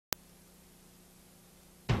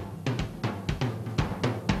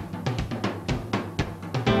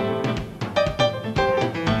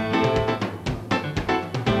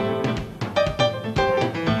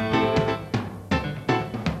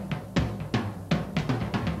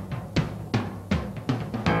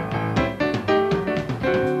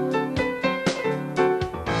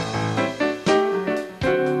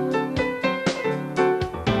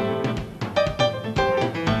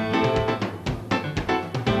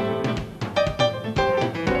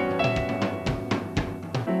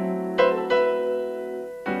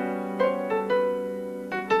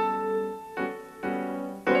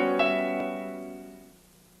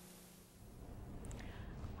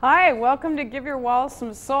Hi, welcome to Give Your Walls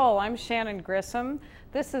Some Soul. I'm Shannon Grissom.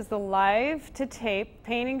 This is the live-to-tape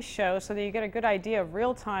painting show so that you get a good idea of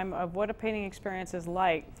real time of what a painting experience is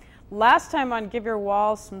like. Last time on Give Your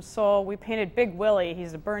Walls Some Soul, we painted Big Willie.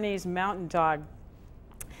 He's a Bernese mountain dog.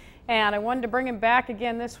 And I wanted to bring him back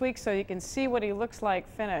again this week so you can see what he looks like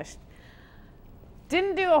finished.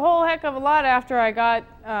 Didn't do a whole heck of a lot after I got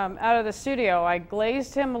out of the studio. I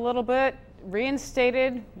glazed him a little bit,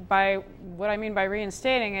 reinstated. By what I mean by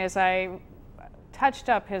reinstating is I touched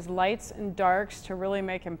up his lights and darks to really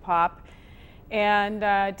make him pop, and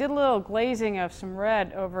did a little glazing of some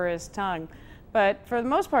red over his tongue. But for the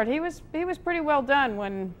most part, he was pretty well done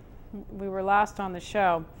when we were last on the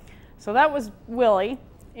show. So that was Willie,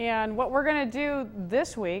 and what we're going to do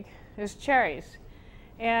this week is Cherries.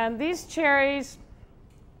 And these cherries,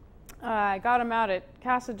 I got them out at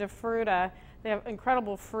Casa de Fruta. They have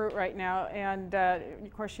incredible fruit right now, and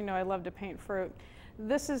of course, you know I love to paint fruit.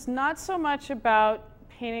 This is not so much about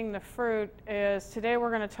painting the fruit as today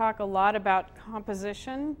we're going to talk a lot about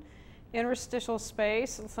composition, interstitial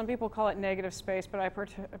space. Some people call it negative space, but I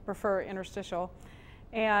prefer interstitial.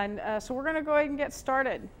 And so we're going to go ahead and get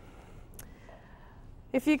started.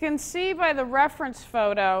 If you can see by the reference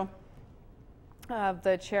photo of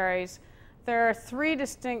the cherries, there are three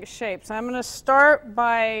distinct shapes. I'm going to start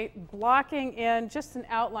by blocking in just an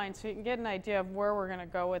outline so you can get an idea of where we're going to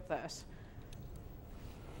go with this.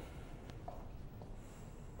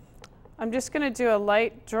 I'm just going to do a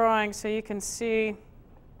light drawing so you can see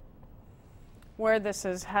where this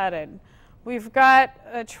is headed. We've got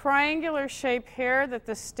a triangular shape here that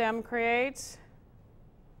the stem creates.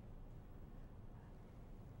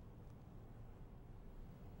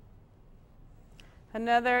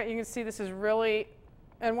 Another, you can see this is really,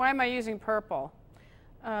 and why am I using purple?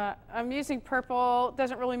 I'm using purple,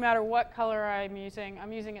 doesn't really matter what color I'm using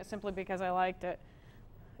it simply because I liked it.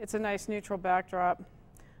 It's a nice neutral backdrop.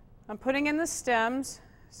 I'm putting in the stems.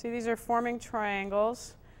 See, these are forming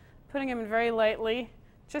triangles. Putting them in very lightly,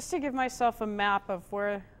 just to give myself a map of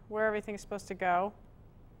where everything's supposed to go.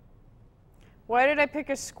 Why did I pick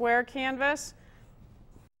a square canvas?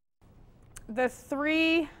 The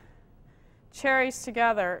three cherries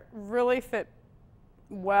together really fit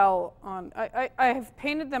well on, I have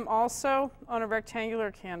painted them also on a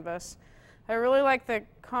rectangular canvas. I really like the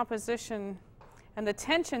composition and the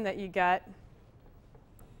tension that you get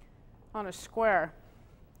on a square.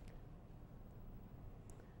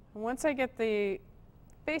 And once I get the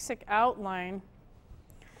basic outline,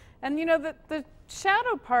 and you know the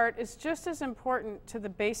shadow part is just as important to the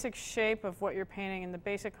basic shape of what you're painting and the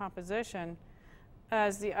basic composition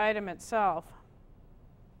as the item itself.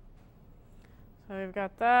 So we've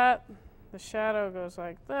got that. The shadow goes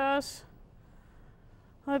like this.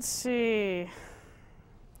 Let's see.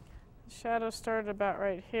 The shadow started about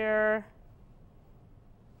right here.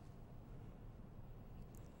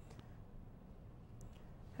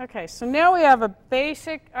 Okay, so now we have a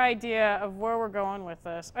basic idea of where we're going with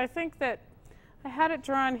this. I think that I had it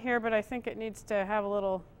drawn here, but I think it needs to have a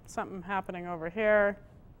little something happening over here.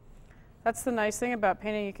 That's the nice thing about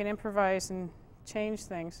painting. You can improvise and change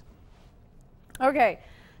things. Okay,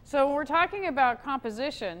 so when we're talking about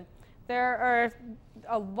composition, there are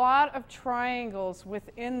a lot of triangles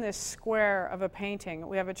within this square of a painting.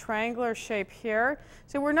 We have a triangular shape here.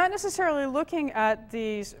 So we're not necessarily looking at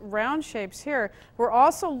these round shapes here. We're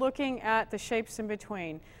also looking at the shapes in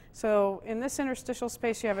between. So in this interstitial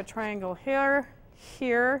space, you have a triangle here,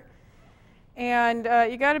 here. And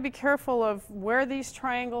you got to be careful of where these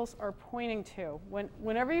triangles are pointing to.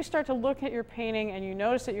 Whenever you start to look at your painting and you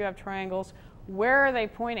notice that you have triangles, where are they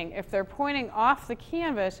pointing? If they're pointing off the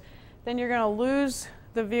canvas, then you're going to lose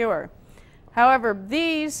the viewer. However,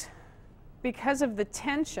 these, because of the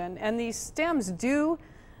tension, and these stems do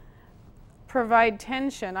provide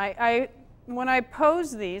tension. When I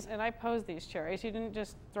pose these, and I pose these cherries, you didn't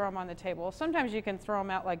just throw them on the table. Sometimes you can throw them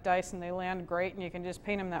out like dice and they land great and you can just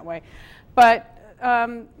paint them that way. But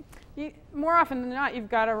more often than not, you've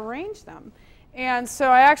got to arrange them. And so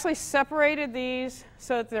I actually separated these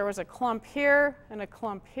so that there was a clump here and a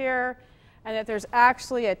clump here, and that there's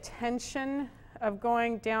actually a tension of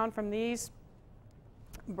going down from these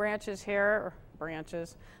branches here, or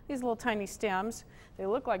branches, these little tiny stems. They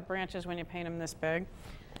look like branches when you paint them this big.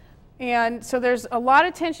 And so there's a lot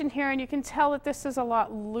of tension here, and you can tell that this is a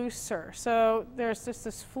lot looser. So there's just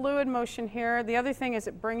this fluid motion here. The other thing is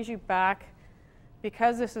it brings you back.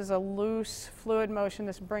 Because this is a loose fluid motion,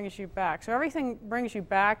 this brings you back. So everything brings you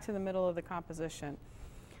back to the middle of the composition.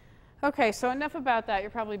 Okay, so enough about that.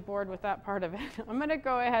 You're probably bored with that part of it. I'm going to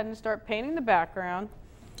go ahead and start painting the background.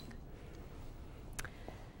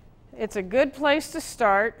 It's a good place to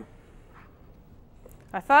start.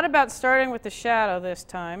 I thought about starting with the shadow this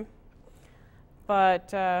time,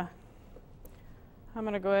 but I'm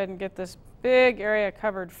going to go ahead and get this big area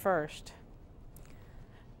covered first.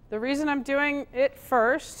 The reason I'm doing it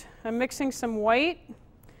first, I'm mixing some white.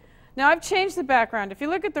 Now I've changed the background. If you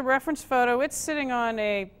look at the reference photo, it's sitting on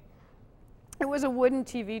it was a wooden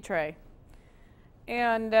TV tray.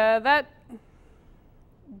 And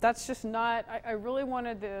that's just not, I really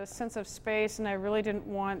wanted the sense of space, and I really didn't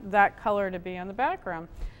want that color to be on the background.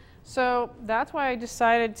 So that's why I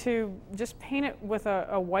decided to just paint it with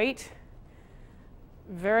a white,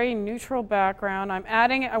 very neutral background. I'm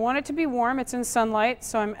adding, I want it to be warm, it's in sunlight,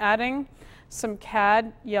 so I'm adding some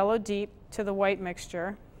cad yellow deep to the white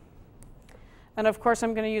mixture. And of course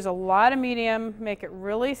I'm going to use a lot of medium, make it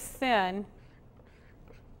really thin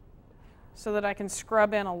so that I can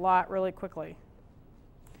scrub in a lot really quickly.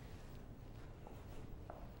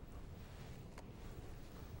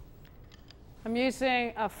 I'm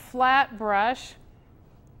using a flat brush.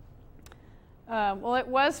 Well, it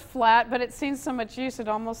was flat, but it's seen so much use it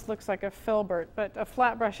almost looks like a filbert, but a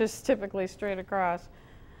flat brush is typically straight across.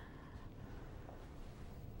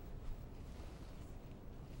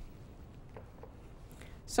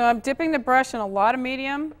 So I'm dipping the brush in a lot of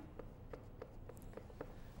medium,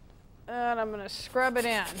 and I'm going to scrub it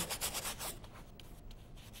in.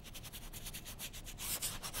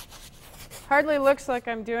 Hardly looks like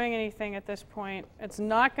I'm doing anything at this point. It's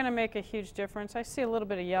not going to make a huge difference. I see a little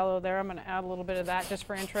bit of yellow there. I'm going to add a little bit of that just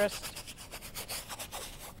for interest.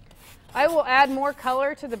 I will add more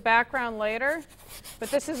color to the background later,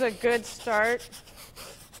 but this is a good start.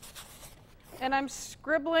 And I'm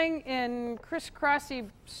scribbling in crisscrossy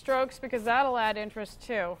strokes because that'll add interest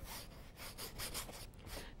too.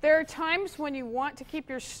 There are times when you want to keep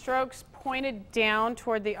your strokes pointed down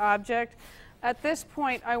toward the object. At this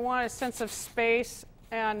point, I want a sense of space,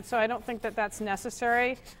 and so I don't think that that's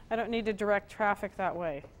necessary. I don't need to direct traffic that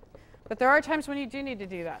way. But there are times when you do need to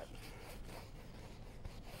do that.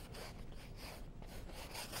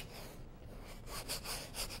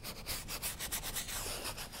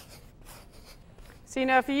 So, you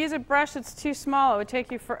know, if you use a brush that's too small, it would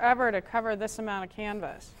take you forever to cover this amount of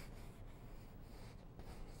canvas.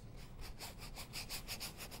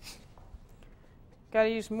 Got to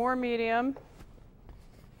use more medium.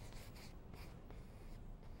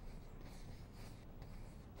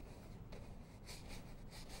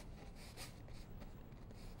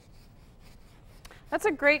 That's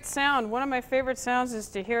a great sound. One of my favorite sounds is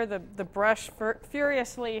to hear the brush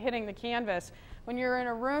furiously hitting the canvas. When you're in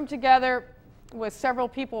a room together with several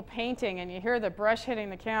people painting and you hear the brush hitting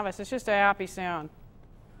the canvas, it's just a happy sound.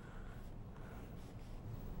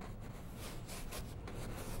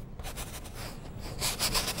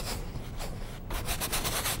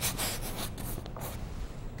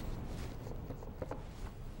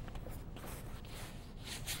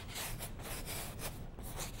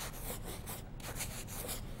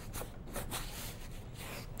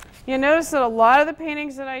 You notice that a lot of the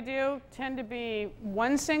paintings that I do tend to be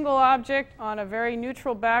one single object on a very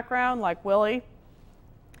neutral background, like Willie.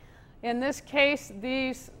 In this case,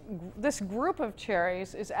 this group of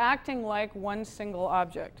cherries is acting like one single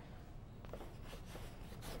object.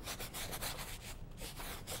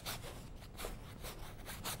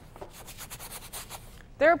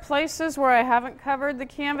 There are places where I haven't covered the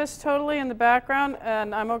canvas totally in the background,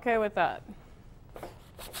 and I'm okay with that.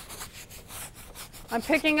 I'm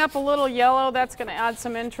picking up a little yellow. That's going to add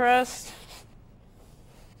some interest.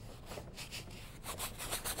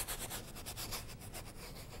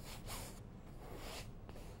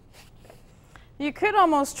 You could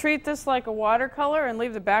almost treat this like a watercolor and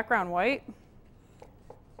leave the background white.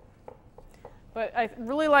 But I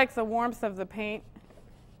really like the warmth of the paint.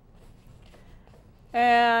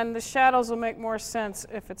 And the shadows will make more sense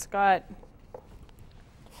if it's got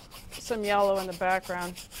some yellow in the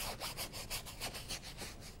background.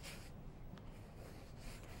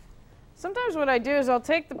 Sometimes what I do is I'll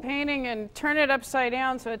take the painting and turn it upside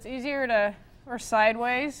down so it's easier to, or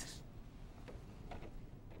sideways.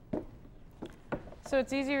 So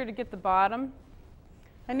it's easier to get the bottom.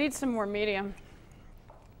 I need some more medium.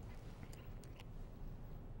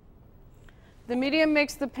 The medium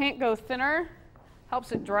makes the paint go thinner,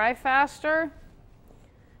 helps it dry faster.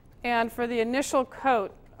 And for the initial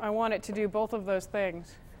coat, I want it to do both of those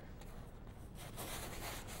things.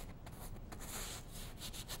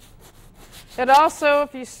 It also,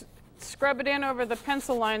 if you scrub it in over the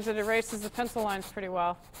pencil lines, it erases the pencil lines pretty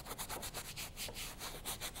well.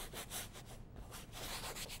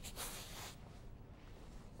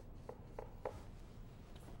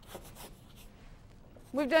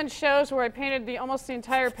 We've done shows where I painted almost the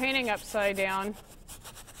entire painting upside down.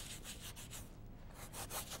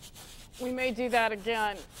 We may do that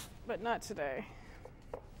again, but not today.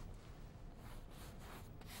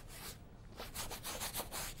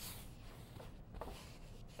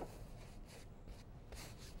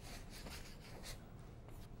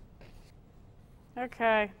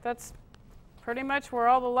 Okay, that's pretty much where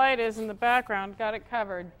all the light is in the background. Got it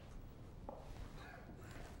covered.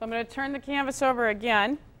 I'm going to turn the canvas over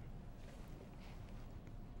again.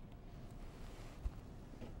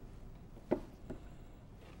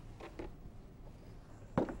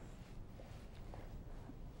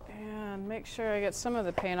 And make sure I get some of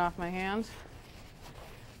the paint off my hands.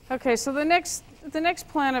 Okay, so the next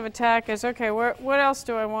plan of attack is, okay, what else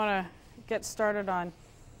do I want to get started on?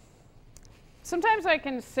 Sometimes I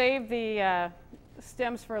can save the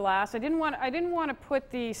stems for last. I didn't want to put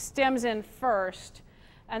the stems in first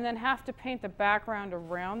and then have to paint the background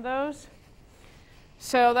around those.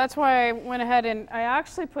 So that's why I went ahead and I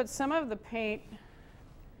actually put some of the paint,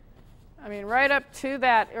 right up to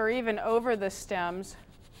that or even over the stems.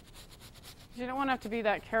 You don't want to have to be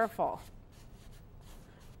that careful.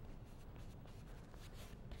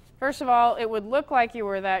 First of all, it would look like you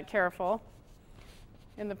were that careful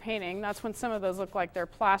in the painting. That's when some of those look like they're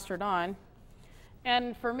plastered on.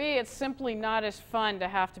 And for me, it's simply not as fun to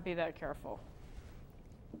have to be that careful.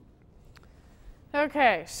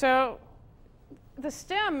 Okay, so the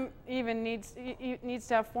stem even needs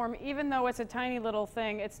to have form. Even though it's a tiny little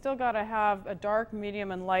thing, it's still got to have a dark,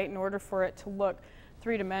 medium, and light in order for it to look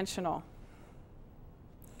three-dimensional.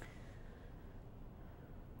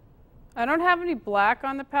 I don't have any black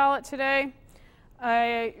on the palette today.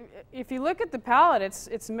 If you look at the palette,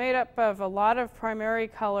 it's made up of a lot of primary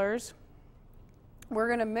colors. We're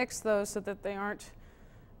going to mix those so that they aren't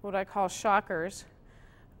what I call shockers.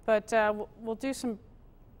 But we'll do some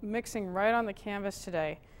mixing right on the canvas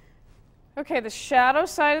today. Okay, the shadow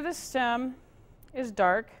side of the stem is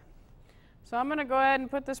dark. So I'm going to go ahead and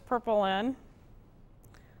put this purple in.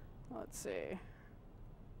 Let's see.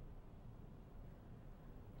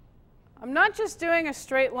 I'm not just doing a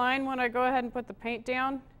straight line when I go ahead and put the paint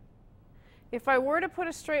down. If I were to put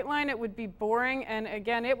a straight line, it would be boring, and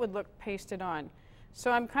again, it would look pasted on.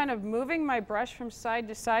 So I'm kind of moving my brush from side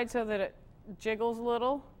to side so that it jiggles a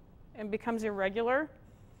little and becomes irregular.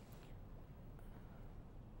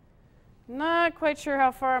 Not quite sure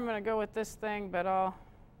how far I'm going to go with this thing, but I'll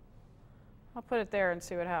put it there and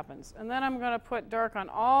see what happens. And then I'm going to put dark on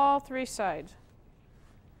all three sides.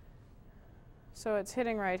 So it's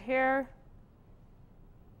hitting right here.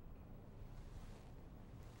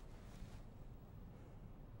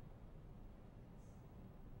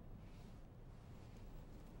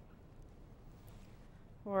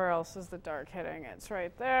 Where else is the dark hitting? It's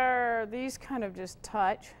right there. These kind of just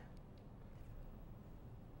touch.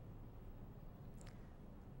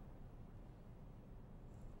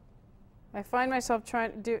 I find myself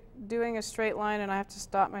doing a straight line, and I have to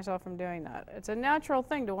stop myself from doing that. It's a natural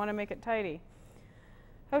thing to want to make it tidy.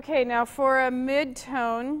 Okay, now for a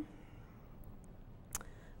mid-tone,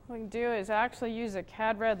 what we can do is actually use a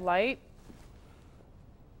cad red light.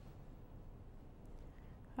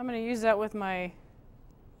 I'm going to use that with my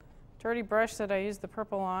dirty brush that I used the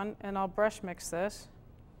purple on, and I'll brush mix this.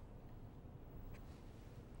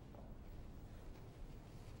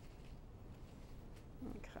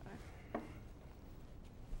 Okay.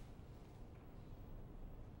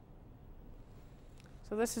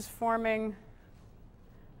 So this is forming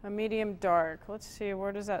a medium dark. Let's see,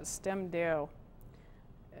 where does that stem do?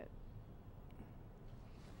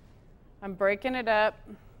 I'm breaking it up.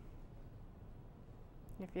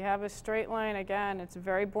 If you have a straight line, again, it's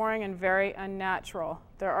very boring and very unnatural.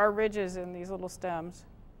 There are ridges in these little stems.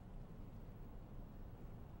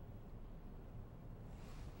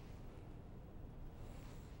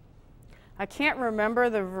 I can't remember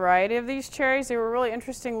the variety of these cherries. They were really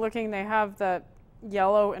interesting looking. They have the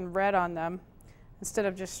yellow and red on them instead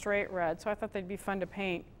of just straight red, so I thought they'd be fun to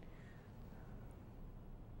paint.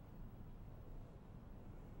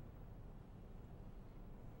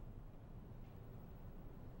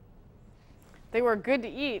 They were good to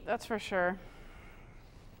eat, that's for sure.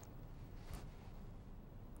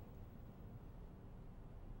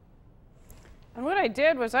 And what I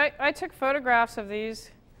did was I took photographs of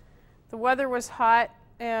these. The weather was hot,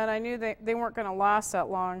 and I knew they weren't going to last that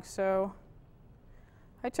long, so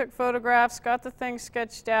I took photographs, got the thing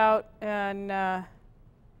sketched out, and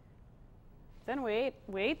then we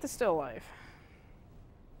ate the still life.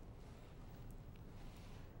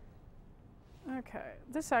 Okay,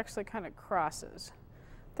 this actually kind of crosses.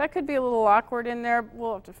 That could be a little awkward in there.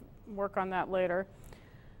 We'll have to work on that later.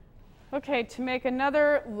 Okay, to make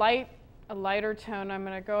another a lighter tone, I'm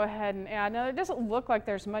going to go ahead and add. Now, it doesn't look like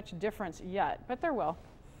there's much difference yet, but there will.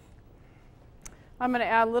 I'm going to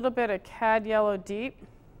add a little bit of Cad Yellow Deep.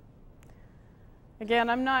 Again,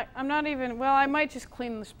 I'm not even, well, I might just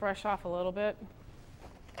clean this brush off a little bit.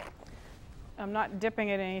 I'm not dipping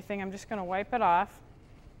it in anything. I'm just going to wipe it off.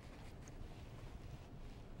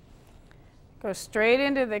 Go straight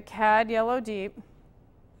into the Cad Yellow Deep.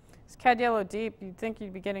 It's Cad Yellow Deep. You'd think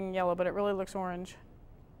you'd be getting yellow, but it really looks orange.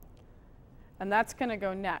 And that's going to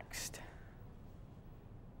go next.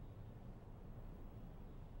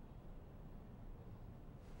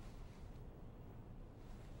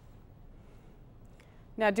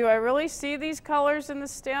 Now, do I really see these colors in the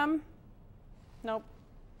stem? Nope.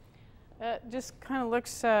 It just kind of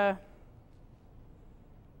looks brown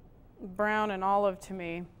and olive to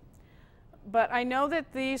me. But I know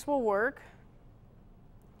that these will work.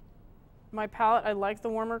 My palette, I like the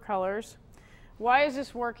warmer colors. Why is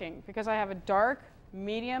this working? Because I have a dark,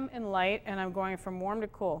 medium, and light, and I'm going from warm to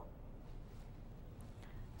cool.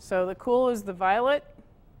 So the cool is the violet.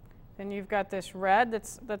 Then you've got this red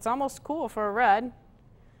that's almost cool for a red,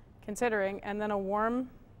 considering, and then a warm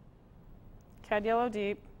Cad Yellow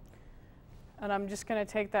Deep. And I'm just going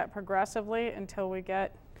to take that progressively until we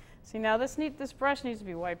get, see now this brush needs to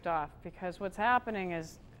be wiped off because what's happening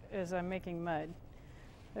is I'm making mud.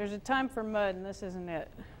 There's a time for mud and this isn't it.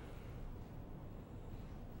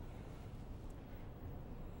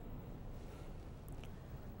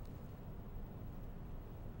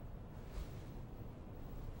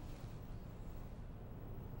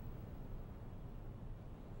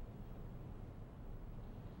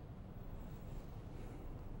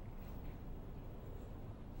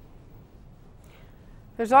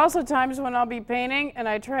 There's also times when I'll be painting and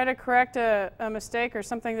I try to correct a mistake or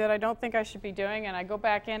something that I don't think I should be doing, and I go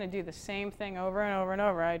back in and do the same thing over and over and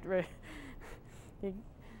over.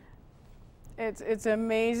 It's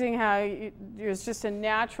amazing how it's just a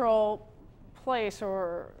natural place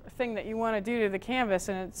or thing that you want to do to the canvas,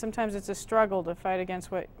 and sometimes it's a struggle to fight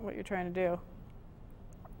against what you're trying to do.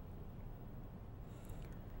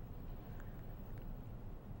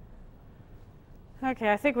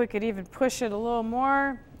 Okay, I think we could even push it a little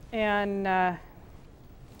more and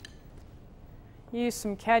use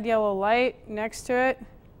some Cad Yellow Light next to it.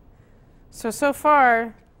 So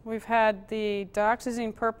far, we've had the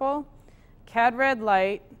Dioxazine Purple, Cad Red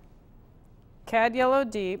Light, Cad Yellow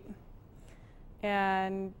Deep,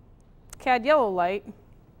 and Cad Yellow Light.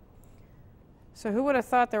 So who would have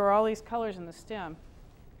thought there were all these colors in the stem?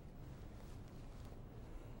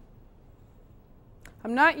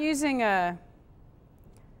 I'm not using a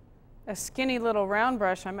skinny little round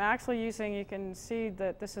brush. I'm actually using, you can see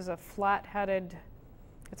that this is a flat-headed,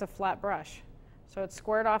 it's a flat brush. So it's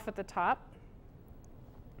squared off at the top,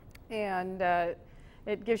 and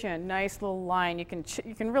it gives you a nice little line. You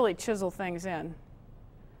can really chisel things in.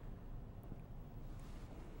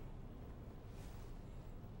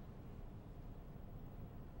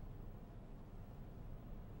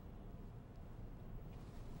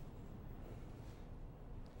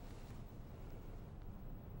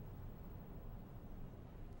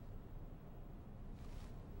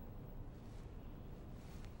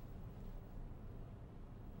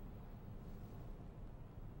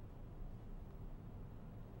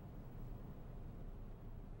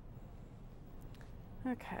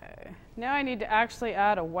 Okay, now I need to actually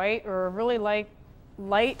add a white or a really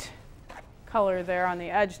light color there on the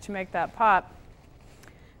edge to make that pop,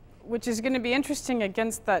 which is going to be interesting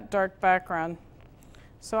against that dark background.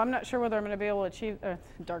 So I'm not sure whether I'm going to be able to achieve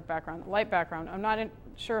light background. I'm not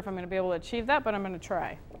sure if I'm going to be able to achieve that, but I'm going to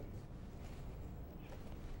try.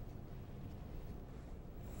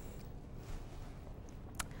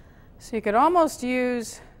 So you could almost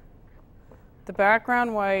use the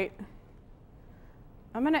background white.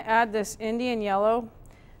 I'm going to add this Indian yellow.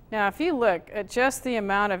 Now, if you look at just the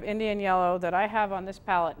amount of Indian yellow that I have on this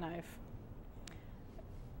palette knife,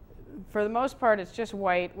 for the most part, it's just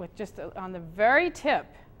white with just on the very tip,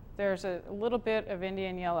 there's a little bit of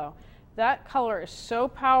Indian yellow. That color is so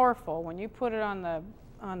powerful when you put it on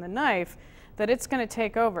the knife that it's going to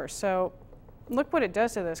take over. So look what it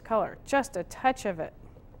does to this color, just a touch of it.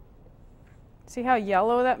 See how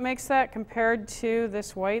yellow that makes that compared to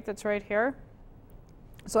this white that's right here?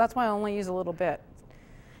 So that's why I only use a little bit.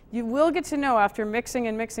 You will get to know after mixing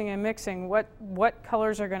and mixing and mixing what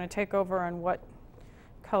colors are going to take over and what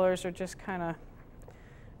colors are just kind of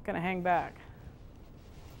going to hang back.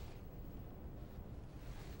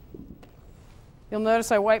 You'll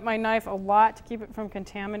notice I wipe my knife a lot to keep it from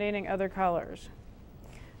contaminating other colors.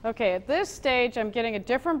 Okay, at this stage I'm getting a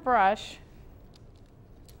different brush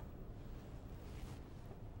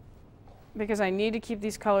because I need to keep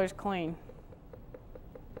these colors clean.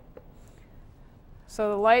 So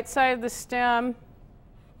the light side of the stem,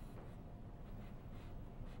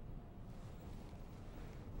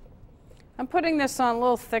 I'm putting this on a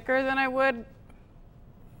little thicker than I would,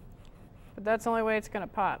 but that's the only way it's going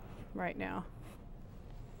to pop right now.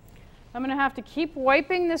 I'm going to have to keep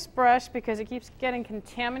wiping this brush because it keeps getting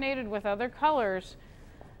contaminated with other colors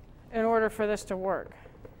in order for this to work.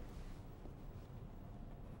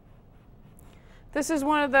 This is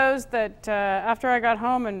one of those that after I got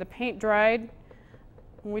home and the paint dried,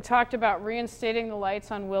 when we talked about reinstating the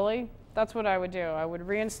lights on Willie, that's what I would do. I would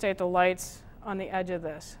reinstate the lights on the edge of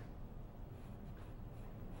this.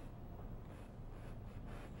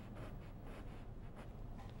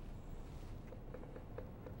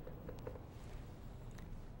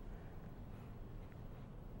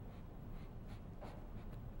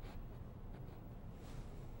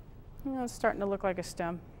 It's starting to look like a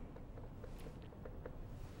stem.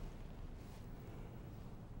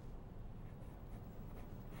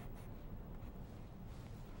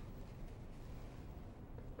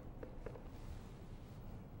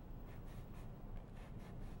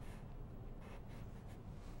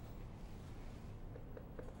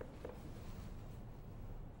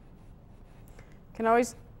 Can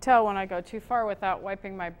always tell when I go too far without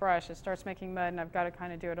wiping my brush. It starts making mud and I've got to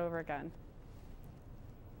kind of do it over again.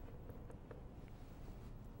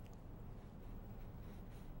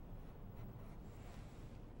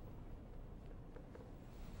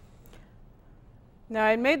 Now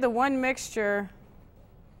I made the one mixture,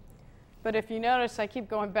 but if you notice I keep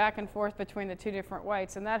going back and forth between the two different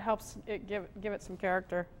whites, and that helps it give it some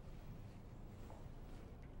character.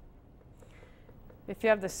 If you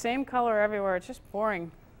have the same color everywhere, it's just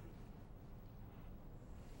boring.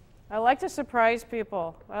 I like to surprise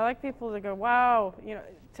people. I like people to go, wow, you know,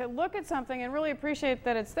 to look at something and really appreciate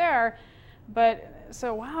that it's there, but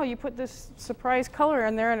so wow, you put this surprise color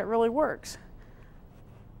in there and it really works.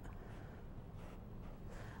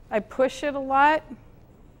 I push it a lot.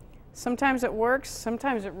 Sometimes it works,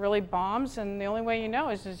 sometimes it really bombs, and the only way you know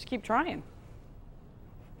is to just keep trying.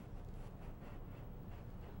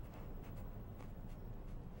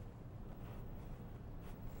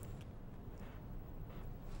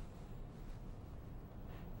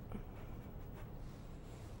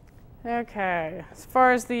 Okay, as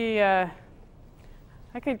far as the,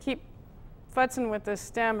 I could keep futzing with this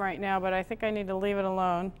stem right now, but I think I need to leave it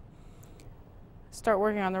alone. Start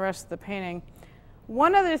working on the rest of the painting.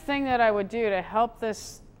 One other thing that I would do to help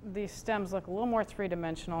these stems look a little more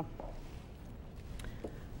three-dimensional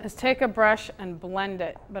is take a brush and blend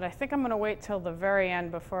it, but I think I'm going to wait till the very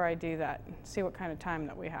end before I do that, see what kind of time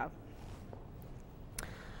that we have.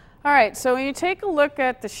 All right, so when you take a look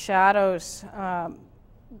at the shadows,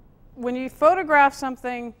 when you photograph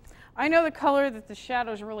something, I know the color that the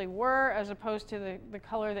shadows really were as opposed to the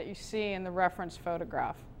color that you see in the reference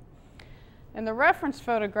photograph. In the reference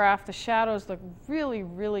photograph, the shadows look really,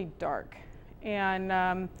 really dark.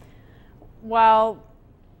 And while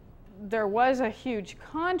there was a huge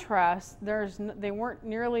contrast, they weren't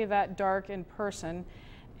nearly that dark in person.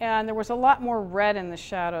 And there was a lot more red in the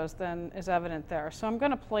shadows than is evident there. So I'm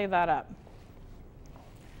going to play that up.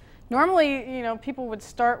 Normally, you know, people would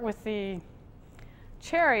start with the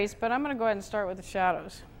cherries, but I'm going to go ahead and start with the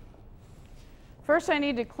shadows. First, I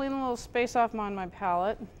need to clean a little space off on my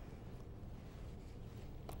palette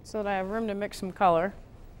so that I have room to mix some color.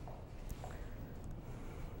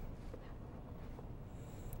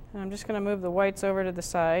 And I'm just going to move the whites over to the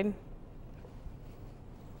side.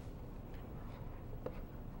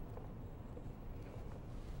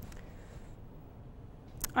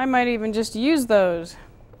 I might even just use those.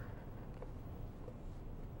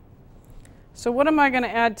 So what am I going to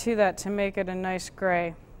add to that to make it a nice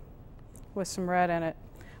gray with some red in it?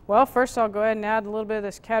 Well, first I'll go ahead and add a little bit of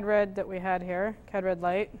this cad red that we had here, cad red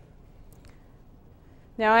light.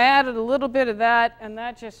 Now I added a little bit of that, and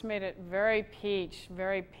that just made it very peach,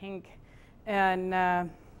 very pink, and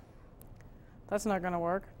that's not going to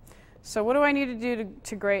work. So what do I need to do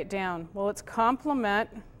to gray it down? Well, its complement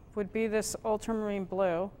would be this ultramarine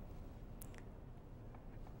blue.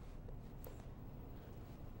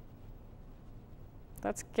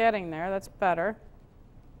 That's getting there, that's better.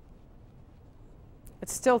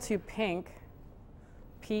 It's still too pink,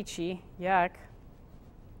 peachy, yuck.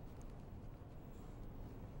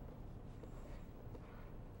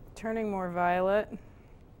 Turning more violet.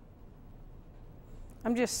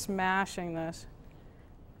 I'm just smashing this.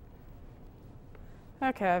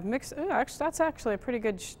 Okay, I've mixed, ooh, actually, that's actually a pretty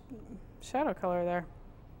good shadow color there.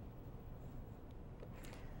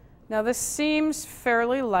 Now this seems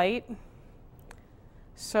fairly light,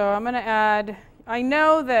 So I'm going to add, I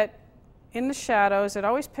know that in the shadows, it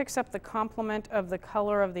always picks up the complement of the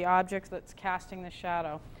color of the object that's casting the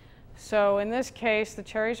shadow. So in this case, the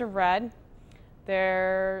cherries are red.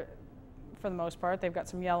 They're, for the most part, they've got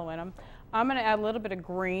some yellow in them. I'm going to add a little bit of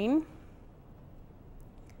green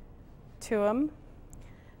to them.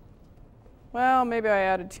 Well, maybe I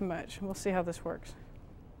added too much. We'll see how this works.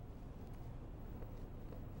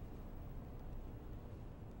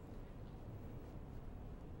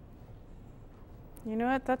 You know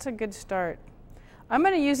what? That's a good start. I'm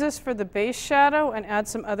going to use this for the base shadow and add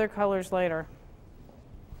some other colors later.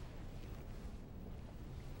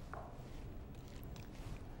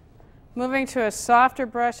 Moving to a softer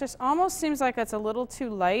brush. This almost seems like it's a little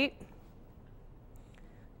too light.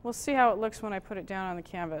 We'll see how it looks when I put it down on the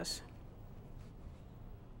canvas.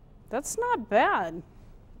 That's not bad.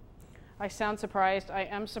 I sound surprised. I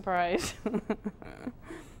am surprised.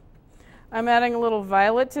 I'm adding a little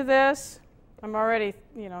violet to this. I'm already,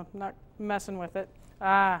 not messing with it.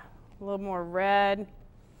 A little more red,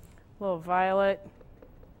 a little violet.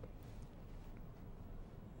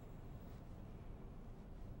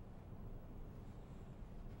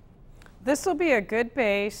 This will be a good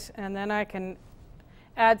base, and then I can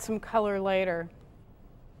add some color later.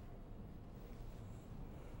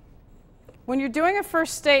 When you're doing a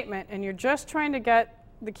first statement and you're just trying to get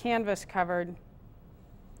the canvas covered,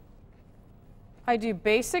 I do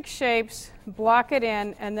basic shapes, block it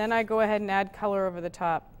in, and then I go ahead and add color over the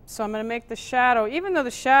top. So I'm going to make the shadow, even though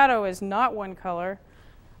the shadow is not one color,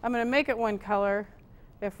 I'm going to make it one color.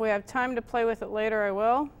 If we have time to play with it later, I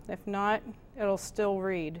will. If not, it'll still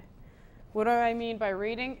read. What do I mean by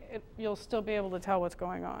reading? You'll still be able to tell what's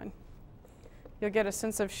going on. You'll get a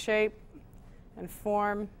sense of shape and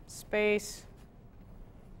form, space.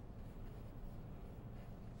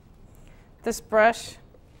 This brush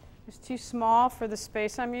is too small for the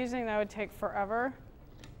space I'm using. That would take forever.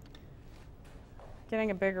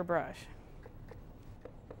 Getting a bigger brush.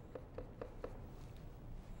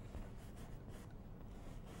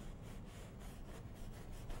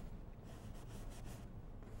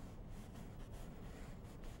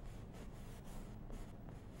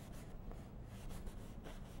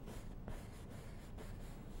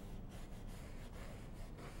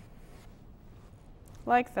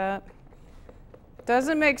 Like that.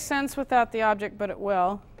 Doesn't make sense without the object, but it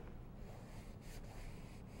will.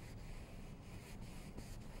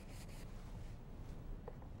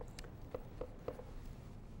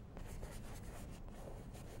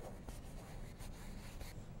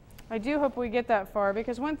 I do hope we get that far,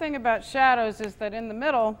 because one thing about shadows is that in the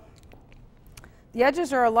middle, the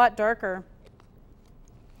edges are a lot darker.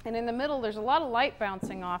 And in the middle, there's a lot of light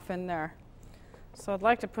bouncing off in there. So I'd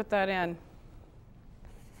like to put that in.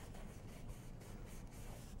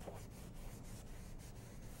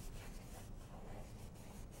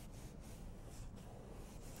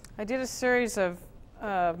 I did a series of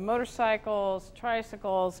motorcycles,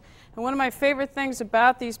 tricycles, and one of my favorite things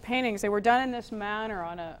about these paintings, they were done in this manner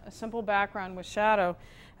on a simple background with shadow,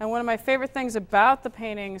 and one of my favorite things about the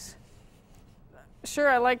paintings, sure,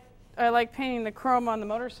 I like painting the chrome on the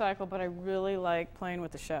motorcycle, but I really like playing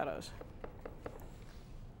with the shadows.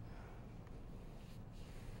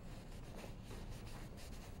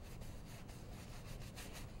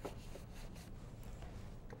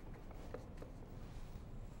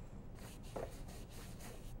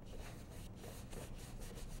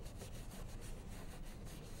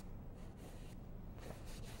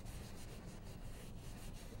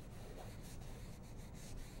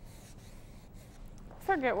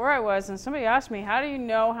 I forget where I was, and somebody asked me, how do you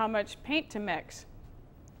know how much paint to mix?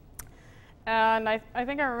 And I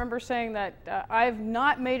think I remember saying that I've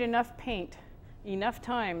not made enough paint enough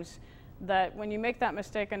times that when you make that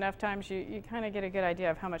mistake enough times, you kind of get a good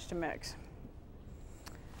idea of how much to mix.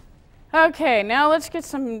 Okay, now let's get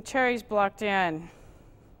some cherries blocked in.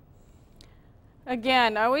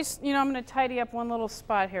 Again, I always, I'm going to tidy up one little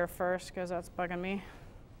spot here first because that's bugging me.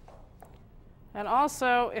 And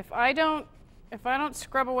also, if I don't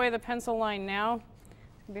scrub away the pencil line now,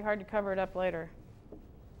 it's going to be hard to cover it up later.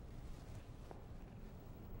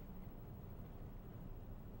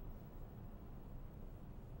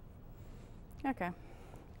 Okay.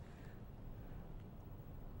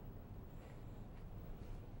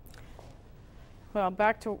 Well,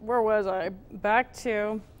 back to, where was I? Back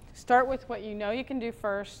to, start with what you know you can do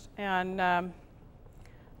first. And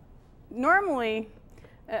normally,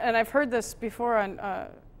 and I've heard this before on,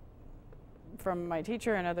 from my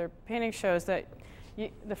teacher and other painting shows, that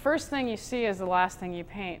the first thing you see is the last thing you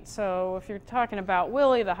paint. So if you're talking about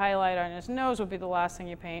Willie, the highlight on his nose would be the last thing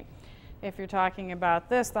you paint. if you're talking about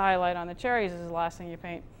this, the highlight on the cherries is the last thing you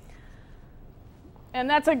paint. And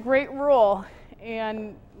that's a great rule.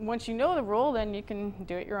 And once you know the rule, then you can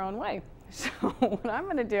do it your own way. So what I'm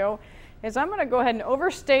going to do is I'm going to go ahead and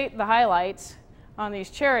overstate the highlights on these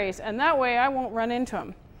cherries, and that way I won't run into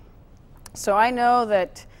them. So I know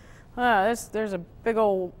that there's a big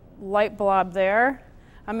old light blob there.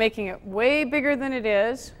 I'm making it way bigger than it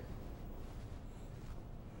is.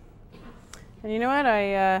 And you know what?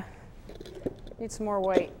 I need some more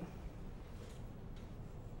white.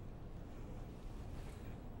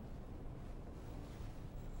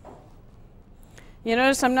 You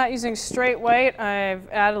notice I'm not using straight white. I've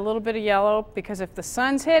added a little bit of yellow because if the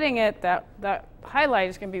sun's hitting it, that highlight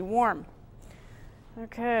is going to be warm.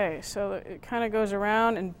 Okay, so it kind of goes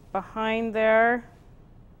around and behind there.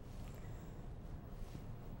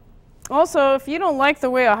 Also, if you don't like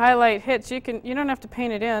the way a highlight hits, you don't have to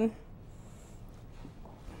paint it in.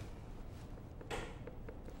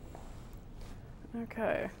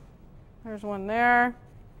 Okay, there's one there.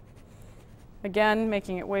 Again,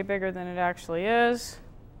 making it way bigger than it actually is.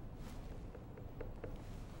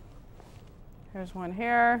 There's one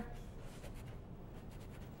here.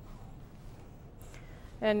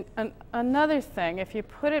 And another thing, if you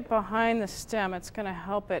put it behind the stem, it's going to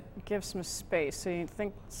help it give some space. So you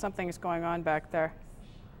think something is going on back there.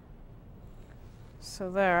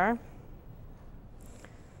 So there.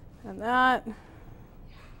 And that.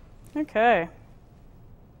 Okay.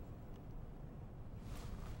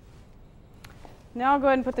 Now I'll go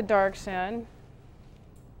ahead and put the darks in.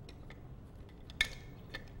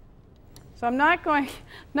 So I'm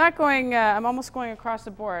I'm almost going across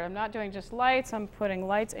the board. I'm not doing just lights, I'm putting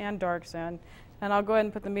lights and darks in. And I'll go ahead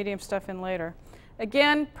and put the medium stuff in later.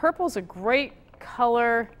 Again, purple's a great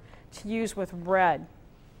color to use with red.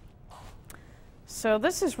 So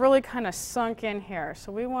this is really kind of sunk in here.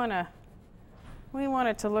 So we want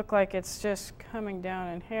it to look like it's just coming down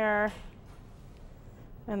in here.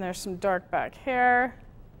 And there's some dark back here.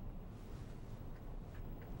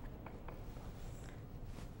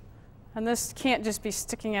 And this can't just be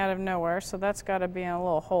sticking out of nowhere, so that's got to be in a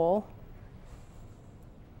little hole.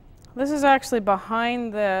 This is actually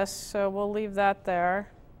behind this, so we'll leave that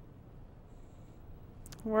there.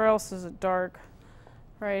 Where else is it dark?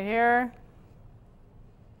 Right here.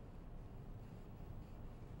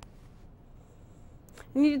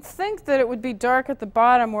 And you'd think that it would be dark at the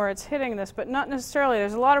bottom where it's hitting this, but not necessarily.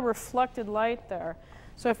 There's a lot of reflected light there.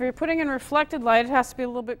 So if you're putting in reflected light, it has to be a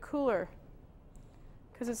little bit cooler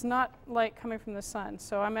because it's not light coming from the sun.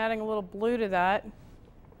 So I'm adding a little blue to that.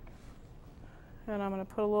 And I'm going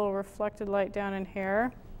to put a little reflected light down in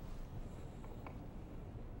here.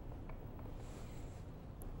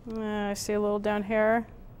 I see a little down here.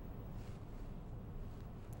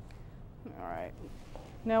 All right.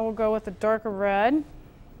 Now we'll go with the darker red.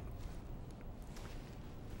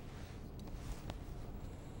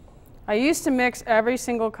 I used to mix every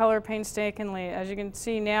single color painstakingly. As you can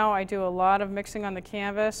see now, I do a lot of mixing on the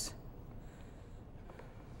canvas.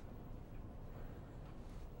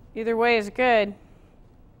 Either way is good.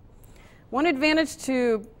 One advantage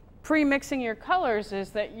to pre-mixing your colors is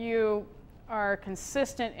that you are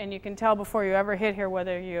consistent and you can tell before you ever hit here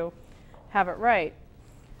whether you have it right.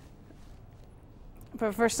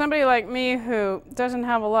 But for somebody like me who doesn't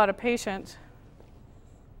have a lot of patience,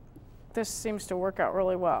 this seems to work out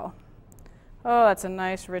really well. Oh, that's a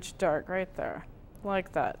nice rich dark right there,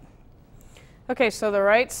 like that. Okay, so the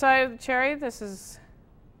right side of the cherry, this is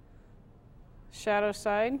shadow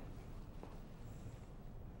side.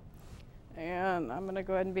 And I'm going to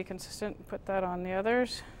go ahead and be consistent and put that on the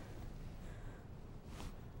others.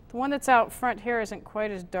 The one that's out front here isn't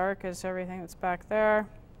quite as dark as everything that's back there.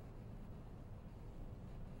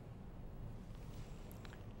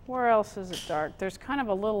 Where else is it dark? There's kind of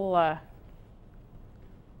a little,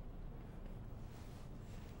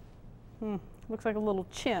 looks like a little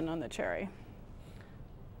chin on the cherry.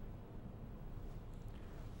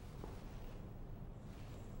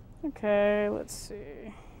 Okay, let's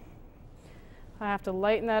see. I have to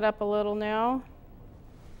lighten that up a little now.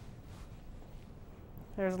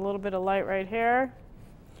 There's a little bit of light right here.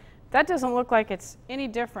 That doesn't look like it's any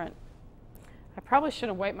different. I probably should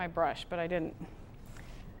have wiped my brush, but I didn't.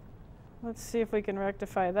 Let's see if we can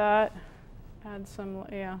rectify that. Add some,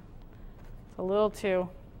 yeah, it's a little too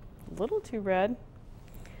red.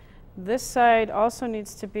 This side also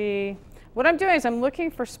needs to be, what I'm doing is I'm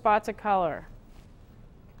looking for spots of color.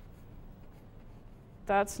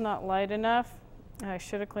 That's not light enough. I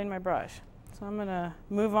should have cleaned my brush. So I'm going to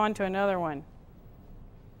move on to another one.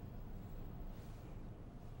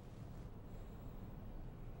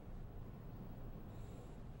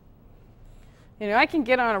 You know, I can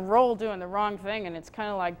get on a roll doing the wrong thing, and it's kind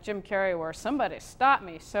of like Jim Carrey where somebody stop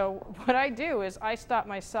me. So what I do is I stop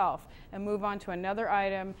myself and move on to another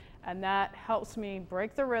item, and that helps me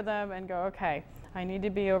break the rhythm and go, okay, I need to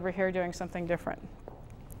be over here doing something different.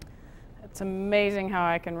 It's amazing how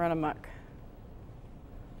I can run amok.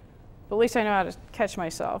 But at least I know how to catch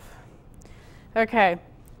myself. Okay,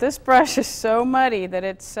 this brush is so muddy that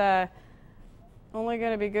it's only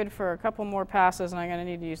going to be good for a couple more passes, and I'm going to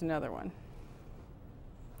need to use another one.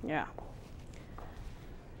 Yeah.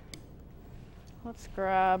 Let's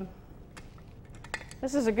grab,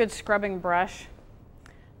 this is a good scrubbing brush.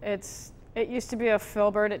 It used to be a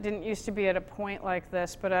filbert. It didn't used to be at a point like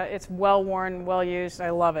this, but it's well worn, well used. I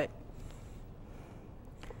love it.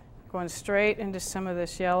 Going straight into some of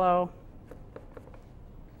this yellow.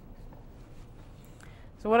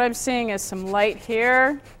 So what I'm seeing is some light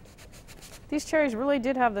here. These cherries really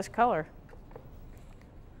did have this color.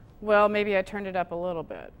 Well, maybe I turned it up a little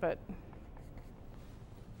bit, but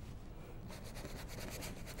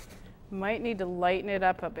might need to lighten it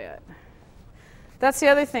up a bit. That's the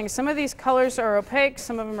other thing. Some of these colors are opaque,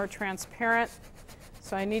 some of them are transparent,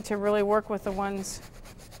 so I need to really work with the ones.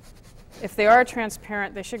 If they are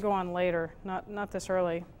transparent, they should go on later, not this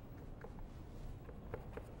early.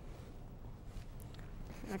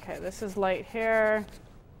 Okay, this is light here.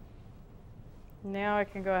 Now I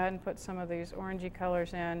can go ahead and put some of these orangey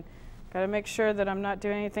colors in. Got to make sure that I'm not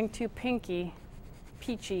doing anything too pinky,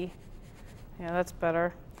 peachy. Yeah, that's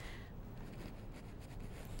better.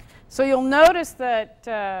 So you'll notice that,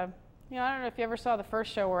 you know, I don't know if you ever saw the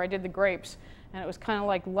first show where I did the grapes, and it was kind of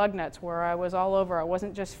like lug nuts where I was all over. I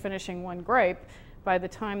wasn't just finishing one grape. By the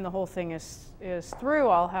time the whole thing is through,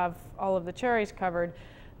 I'll have all of the cherries covered.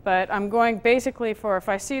 But I'm going basically for, if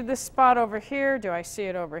I see this spot over here, do I see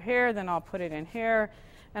it over here? Then I'll put it in here.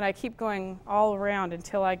 And I keep going all around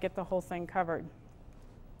until I get the whole thing covered.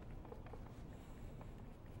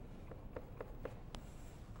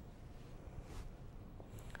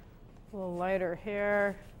 A little lighter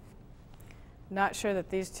here. Not sure that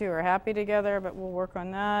these two are happy together, but we'll work on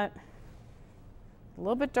that. A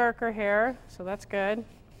little bit darker here, so that's good.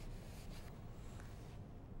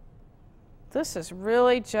 This is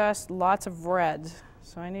really just lots of reds,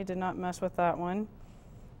 so I need to not mess with that one.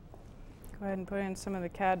 Go ahead and put in some of the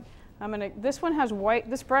cad. This one has white,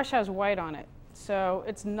 this brush has white on it, so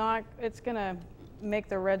it's gonna make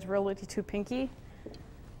the reds really too pinky.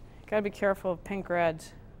 Gotta be careful of pink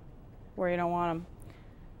reds where you don't want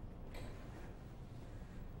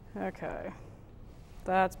them. Okay,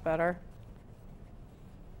 that's better.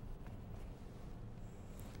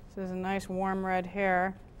 This is a nice warm red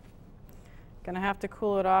here. Gonna have to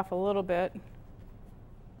cool it off a little bit.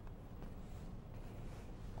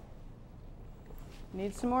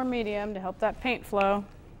 Need some more medium to help that paint flow.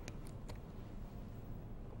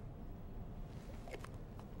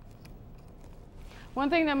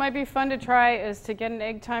 One thing that might be fun to try is to get an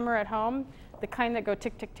egg timer at home, the kind that go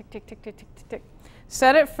tick, tick, tick, tick, tick, tick, tick, tick, tick.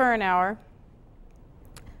 Set it for an hour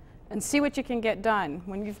and see what you can get done.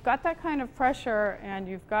 When you've got that kind of pressure and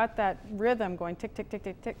you've got that rhythm going tick, tick, tick,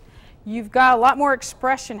 tick, tick, you've got a lot more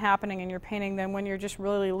expression happening in your painting than when you're just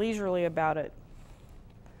really leisurely about it.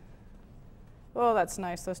 Oh, that's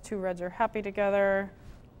nice. Those two reds are happy together.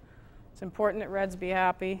 It's important that reds be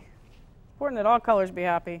happy. Important that all colors be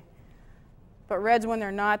happy. But reds, when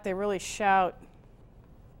they're not, they really shout.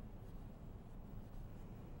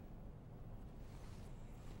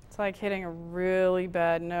 It's like hitting a really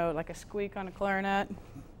bad note, like a squeak on a clarinet.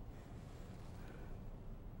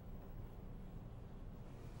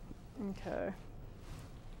 Okay.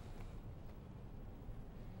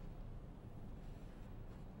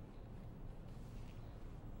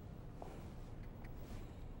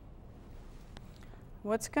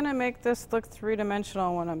 What's going to make this look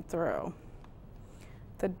three-dimensional when I'm through?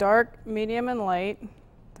 The dark, medium, and light.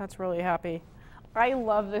 That's really happy. I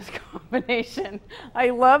love this combination. I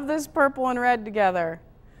love this purple and red together.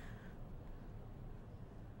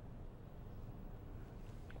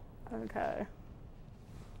 Okay.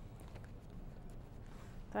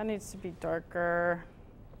 That needs to be darker,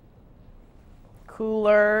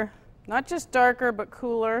 cooler. Not just darker, but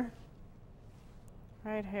cooler.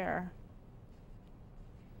 Right here.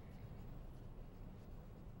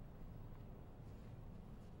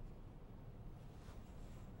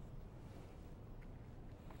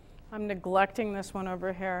 I'm neglecting this one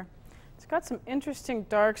over here. It's got some interesting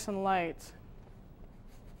darks and lights.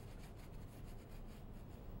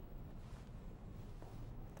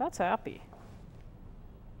 That's happy.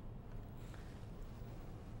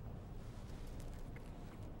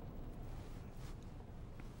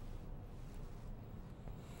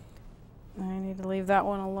 I need to leave that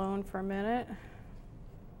one alone for a minute.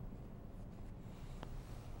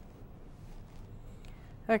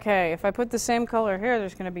 Okay, if I put the same color here,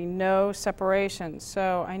 there's going to be no separation.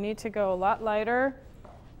 So I need to go a lot lighter. I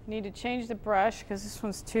need to change the brush because this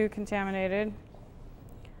one's too contaminated. I'm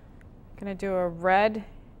going to do a red.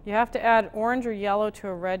 You have to add orange or yellow to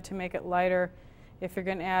a red to make it lighter if you're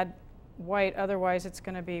going to add white. Otherwise, it's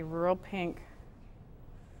going to be real pink.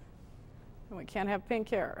 And we can't have pink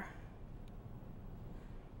here.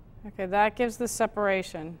 Okay, that gives the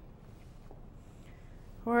separation.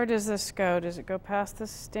 Where does this go? Does it go past the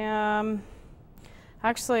stem?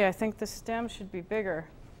 Actually, I think the stem should be bigger.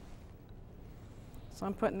 So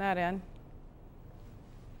I'm putting that in.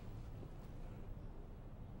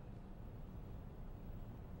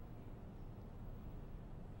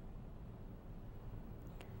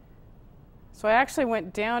 So I actually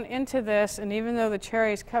went down into this, and even though the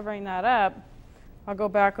cherry is covering that up, I'll go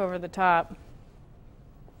back over the top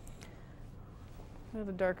with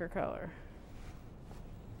a darker color.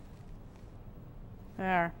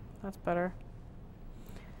 There, that's better.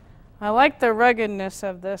 I like the ruggedness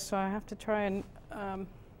of this, so I have to try and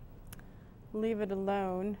leave it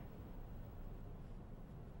alone.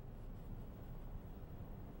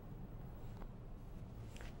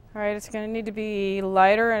 All right, it's going to need to be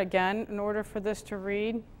lighter again in order for this to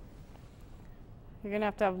read. You're going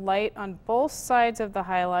to have light on both sides of the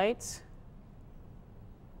highlights.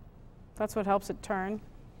 That's what helps it turn.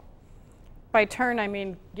 By turn, I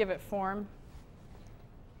mean give it form.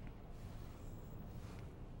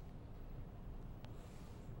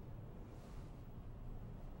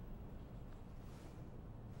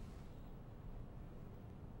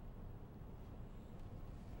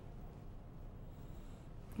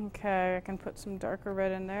 Okay, I can put some darker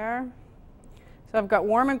red in there. So I've got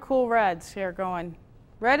warm and cool reds here going.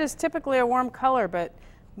 Red is typically a warm color,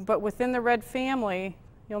 but within the red family,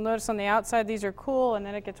 you'll notice on the outside these are cool and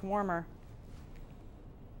then it gets warmer.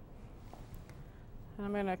 And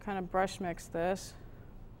I'm going to kind of brush mix this.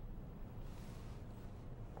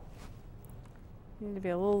 Need to be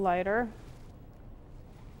a little lighter.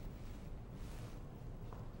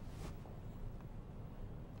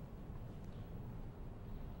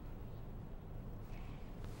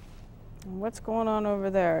 And what's going on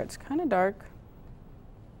over there? It's kind of dark.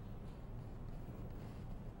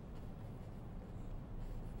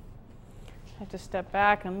 I have to step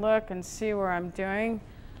back and look and see where I'm doing.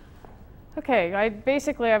 Okay,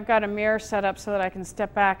 I've got a mirror set up so that I can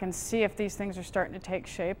step back and see if these things are starting to take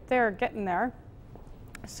shape. They're getting there.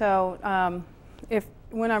 So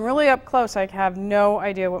when I'm really up close, I have no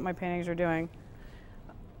idea what my paintings are doing.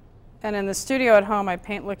 And in the studio at home, I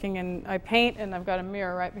paint and I've got a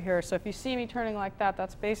mirror right here. So if you see me turning like that,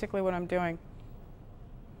 that's basically what I'm doing.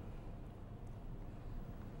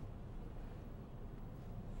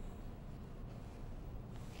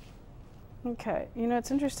 Okay, you know, it's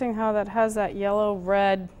interesting how that has that yellow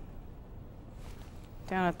red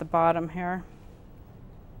down at the bottom here.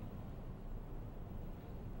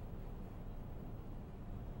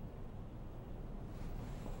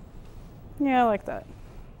 Yeah, I like that.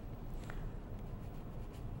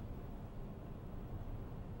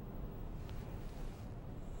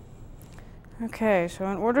 Okay, so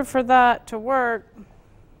in order for that to work,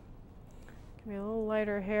 be a little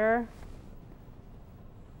lighter here.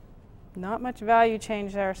 Not much value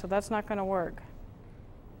change there, so that's not going to work.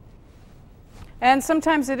 And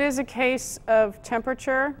sometimes it is a case of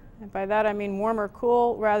temperature, and by that I mean warm or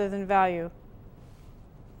cool rather than value.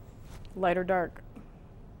 Light or dark.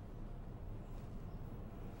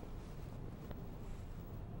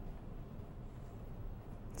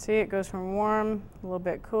 See, it goes from warm, a little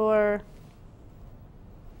bit cooler.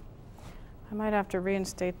 I might have to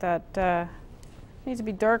reinstate that. It needs to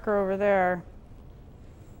be darker over there.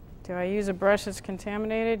 Do I use a brush that's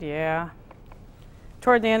contaminated? Yeah.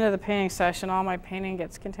 Toward the end of the painting session, all my painting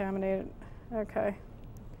gets contaminated. Okay.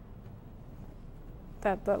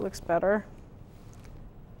 That looks better.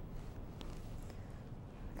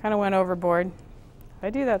 Kind of went overboard. I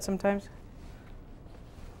do that sometimes.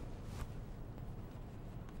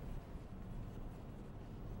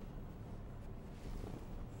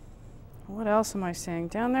 What else am I seeing?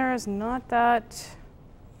 Down there is not that.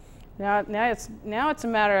 Now it's a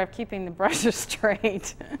matter of keeping the brushes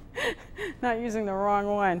straight, not using the wrong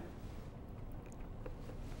one.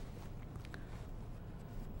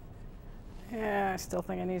 Yeah, I still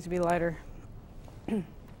think it needs to be lighter.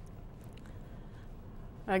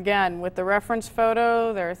 Again, with the reference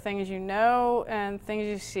photo, there are things you know and things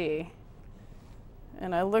you see.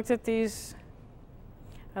 And I looked at this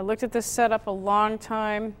setup a long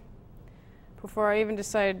time before I even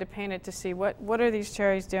decided to paint it to see what are these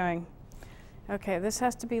cherries doing. Okay, this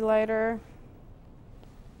has to be lighter.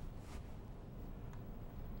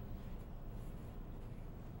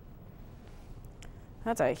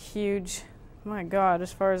 That's a huge, my God,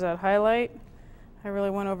 as far as that highlight, I really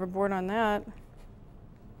went overboard on that.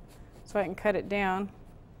 So I can cut it down.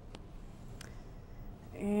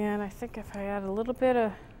 And I think if I add a little bit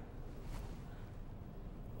of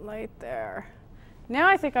light there. Now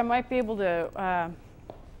I think I might be able to,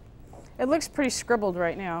 it looks pretty scribbled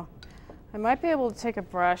right now. I might be able to take a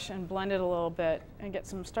brush and blend it a little bit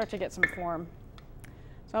and start to get some form.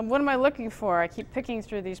 So what am I looking for? I keep picking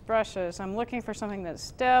through these brushes. I'm looking for something that's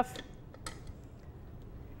stiff.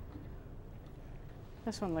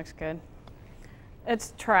 This one looks good.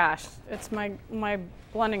 It's trash. It's my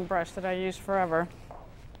blending brush that I use forever.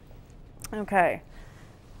 Okay.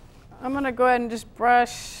 I'm going to go ahead and just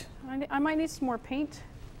brush. I might need some more paint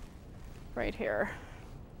right here.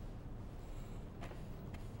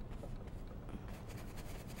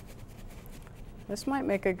 This might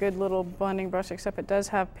make a good little blending brush, except it does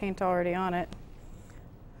have paint already on it.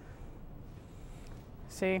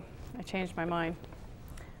 See, I changed my mind.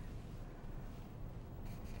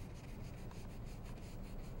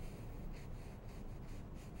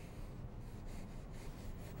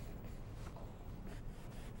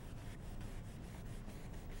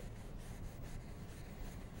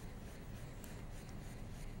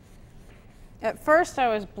 At first I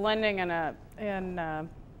was blending in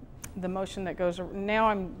the motion that goes, now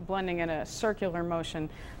I'm blending in a circular motion.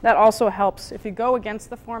 That also helps. If you go against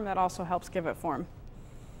the form, that also helps give it form.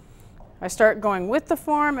 I start going with the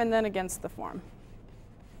form and then against the form.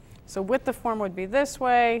 So with the form would be this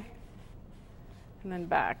way and then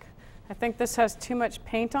back. I think this has too much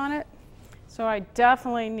paint on it, so I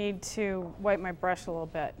definitely need to wipe my brush a little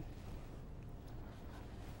bit.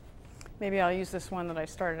 Maybe I'll use this one that I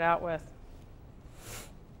started out with.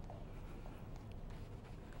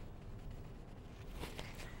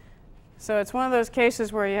 So it's one of those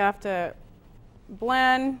cases where you have to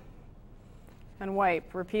blend and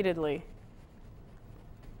wipe repeatedly.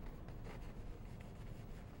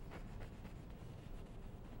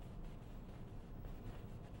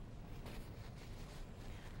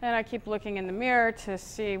 And I keep looking in the mirror to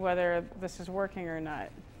see whether this is working or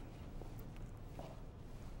not.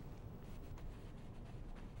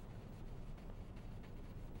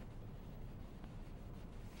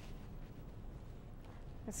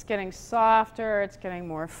 It's getting softer, it's getting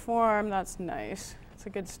more form. That's nice. It's a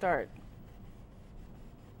good start.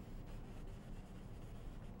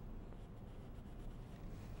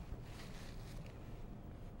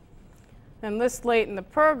 And this late in the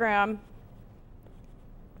program,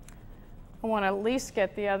 I want to at least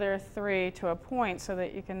get the other three to a point so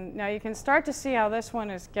that you can start to see how this one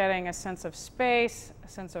is getting a sense of space, a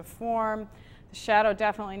sense of form. The shadow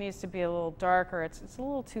definitely needs to be a little darker. It's a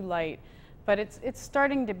little too light. But it's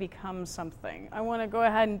starting to become something. I want to go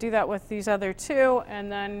ahead and do that with these other two,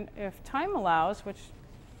 and then if time allows, which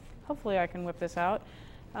hopefully I can whip this out,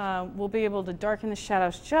 we'll be able to darken the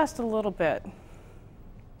shadows just a little bit.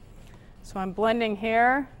 So I'm blending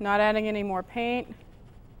here, not adding any more paint.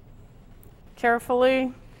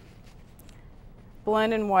 Carefully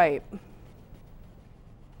blend and wipe.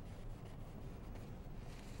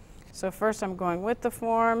 So first I'm going with the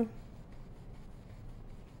form.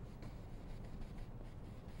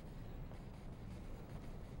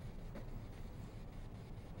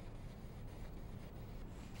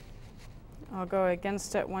 I'll go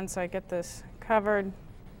against it once I get this covered.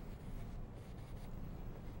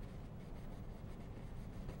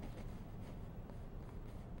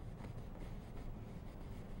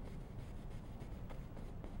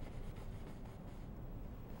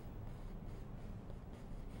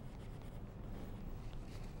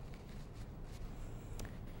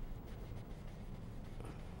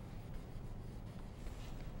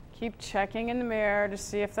 Keep checking in the mirror to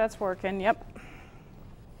see if that's working. Yep.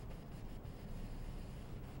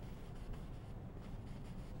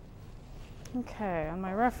 Okay, on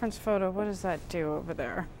my reference photo, what does that do over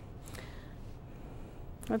there?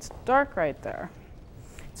 It's dark right there.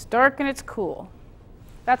 It's dark and it's cool.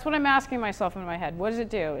 That's what I'm asking myself in my head. What does it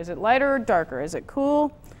do? Is it lighter or darker? Is it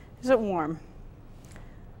cool? Is it warm?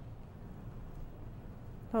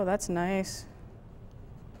 Oh, that's nice.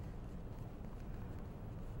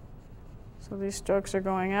 So these strokes are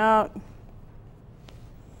going out.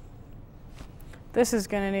 This is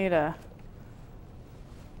going to need a...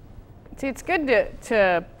 See, it's good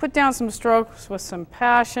to put down some strokes with some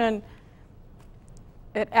passion.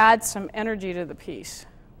 It adds some energy to the piece.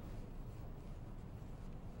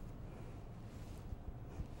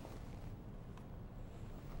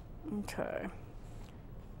 Okay.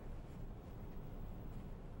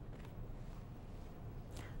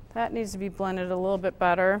 That needs to be blended a little bit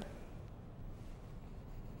better.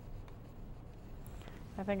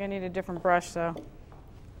 I think I need a different brush though.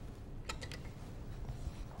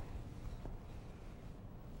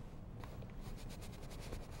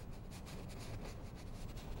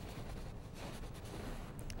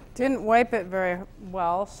 Didn't wipe it very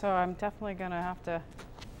well, so I'm definitely going to have to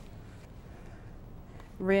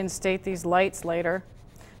reinstate these lights later.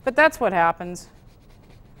 But that's what happens.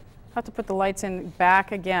 I'll have to put the lights in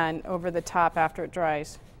back again over the top after it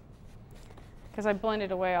dries, because I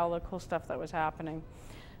blended away all the cool stuff that was happening.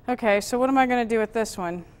 Okay, so what am I going to do with this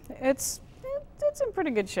one? It's in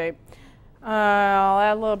pretty good shape. I'll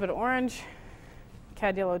add a little bit of orange,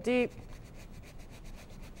 Cad Yellow Deep.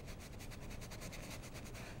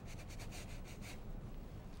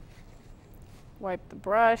 Wipe the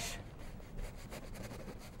brush.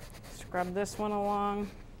 Scrub this one along.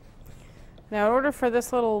 Now, in order for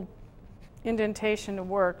this little indentation to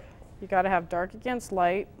work, you got to have dark against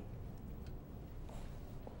light.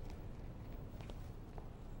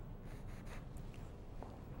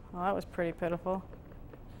 Well, that was pretty pitiful.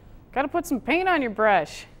 Got to put some paint on your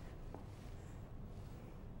brush.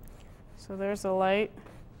 So there's the light.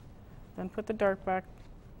 Then put the dark back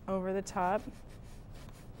over the top.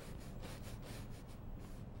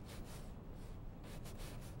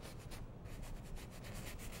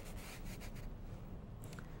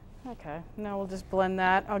 Okay, now we'll just blend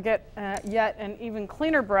that. I'll get yet an even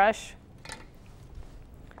cleaner brush,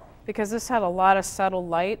 because this had a lot of subtle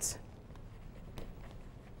lights.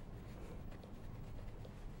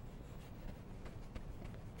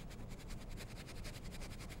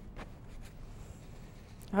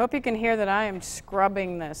 I hope you can hear that I am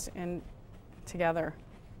scrubbing this in together.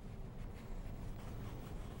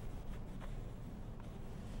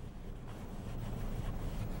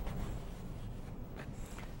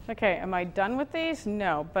 Okay, am I done with these?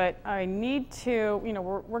 No, but I need to,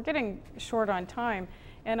 we're getting short on time,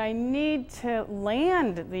 and I need to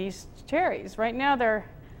land these cherries. Right now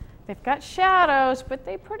they've got shadows, but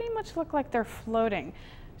they pretty much look like they're floating.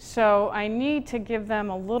 So I need to give them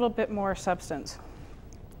a little bit more substance.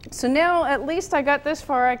 So now at least I got this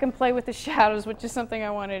far, I can play with the shadows, which is something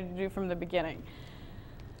I wanted to do from the beginning.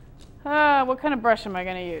 What kind of brush am I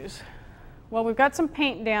going to use? Well, we've got some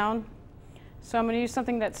paint down. So I'm going to use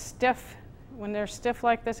something that's stiff. When they're stiff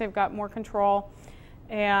like this, they've got more control.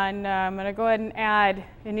 And I'm going to go ahead and add,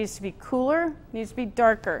 it needs to be cooler, it needs to be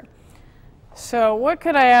darker. So what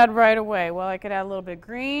could I add right away? Well, I could add a little bit of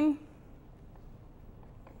green.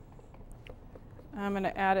 I'm going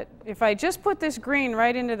to add it. If I just put this green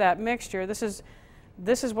right into that mixture, this is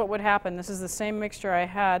what would happen. This is the same mixture I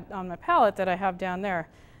had on my palette that I have down there.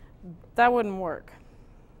 That wouldn't work.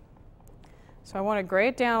 So I want to gray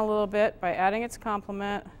it down a little bit by adding its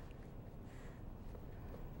complement.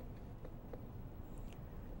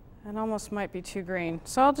 It almost might be too green.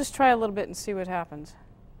 So I'll just try a little bit and see what happens.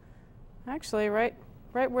 Actually, right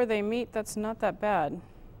where they meet, that's not that bad.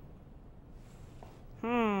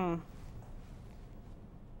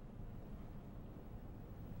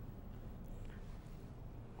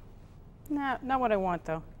 Nah, not what I want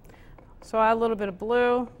though. So I add a little bit of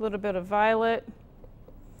blue, a little bit of violet.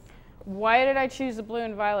 Why did I choose the blue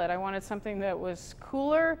and violet? I wanted something that was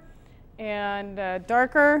cooler and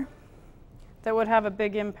darker that would have a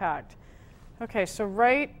big impact. Okay, so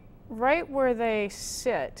right where they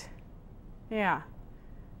sit, yeah.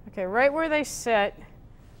 Okay, right where they sit,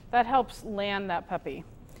 that helps land that puppy.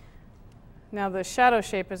 Now the shadow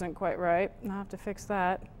shape isn't quite right. I'll have to fix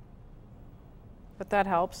that, but that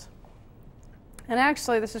helps. And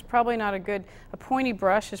actually, this is probably not a pointy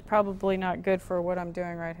brush is probably not good for what I'm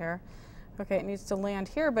doing right here. Okay, it needs to land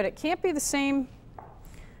here, but it can't be the same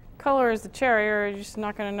color as the cherry, or you're just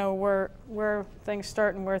not going to know where things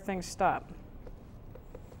start and where things stop.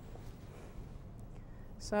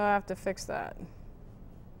 So I have to fix that.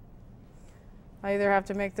 I either have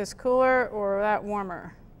to make this cooler or that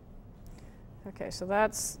warmer. Okay, so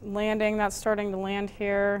that's landing, that's starting to land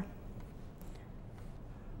here.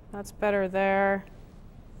 That's better there.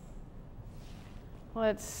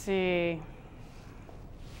 Let's see.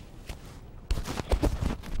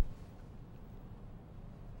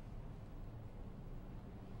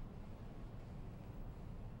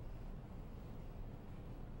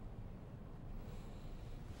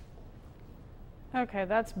 Okay,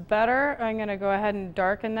 that's better. I'm going to go ahead and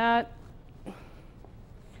darken that.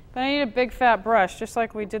 But I need a big fat brush, just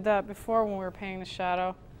like we did that before when we were painting the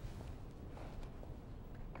shadow.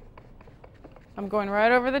 I'm going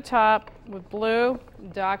right over the top with blue,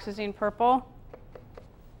 dioxazine purple.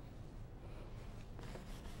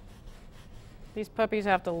 These puppies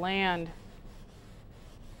have to land.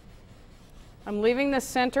 I'm leaving the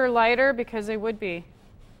center lighter because they would be.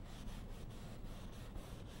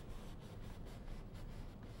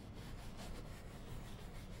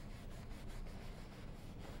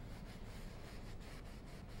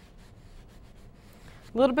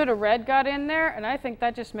 A little bit of red got in there, and I think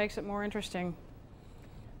that just makes it more interesting.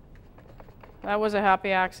 That was a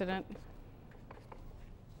happy accident.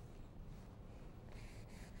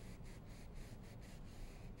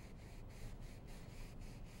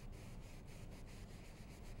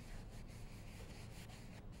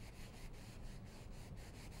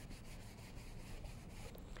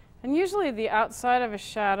 And usually the outside of a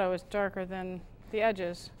shadow is darker than the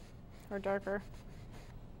edges are darker.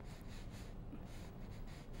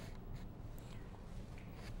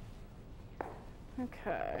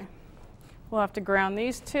 Okay, we'll have to ground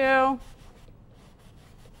these two.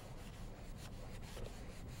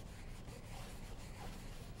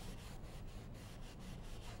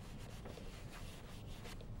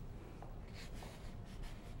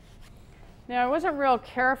 Now, I wasn't real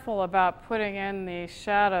careful about putting in the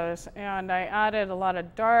shadows, and I added a lot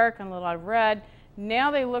of dark and a lot of red.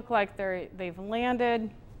 Now they look like they've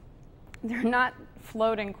landed. They're not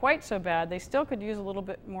floating quite so bad. They still could use a little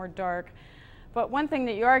bit more dark. But one thing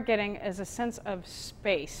that you are getting is a sense of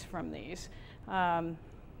space from these.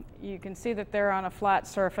 You can see that they're on a flat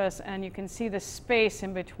surface, and you can see the space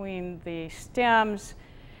in between the stems,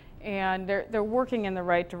 and they're working in the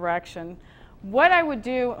right direction. What I would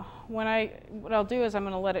do, what I'll do is I'm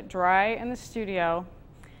going to let it dry in the studio,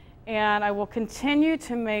 and I will continue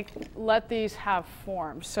to let these have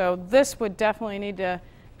form. So this would definitely need to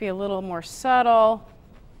be a little more subtle.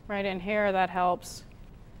 Right in here, that helps.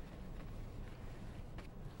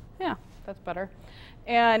 Yeah, that's better.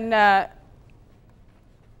 And they're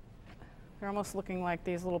almost looking like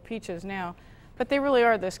these little peaches now, but they really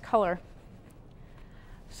are this color.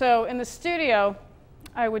 So in the studio,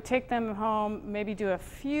 I would take them home, maybe do a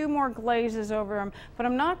few more glazes over them, but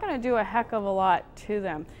I'm not going to do a heck of a lot to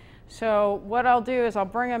them. So what I'll do is I'll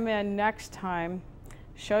bring them in next time,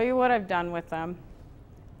 show you what I've done with them,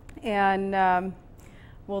 and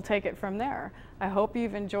we'll take it from there. I hope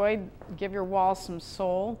you've enjoyed. Give your walls some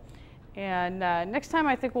soul. And next time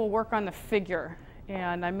I think we'll work on the figure,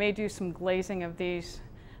 and I may do some glazing of these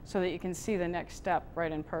so that you can see the next step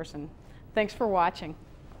right in person. Thanks for watching.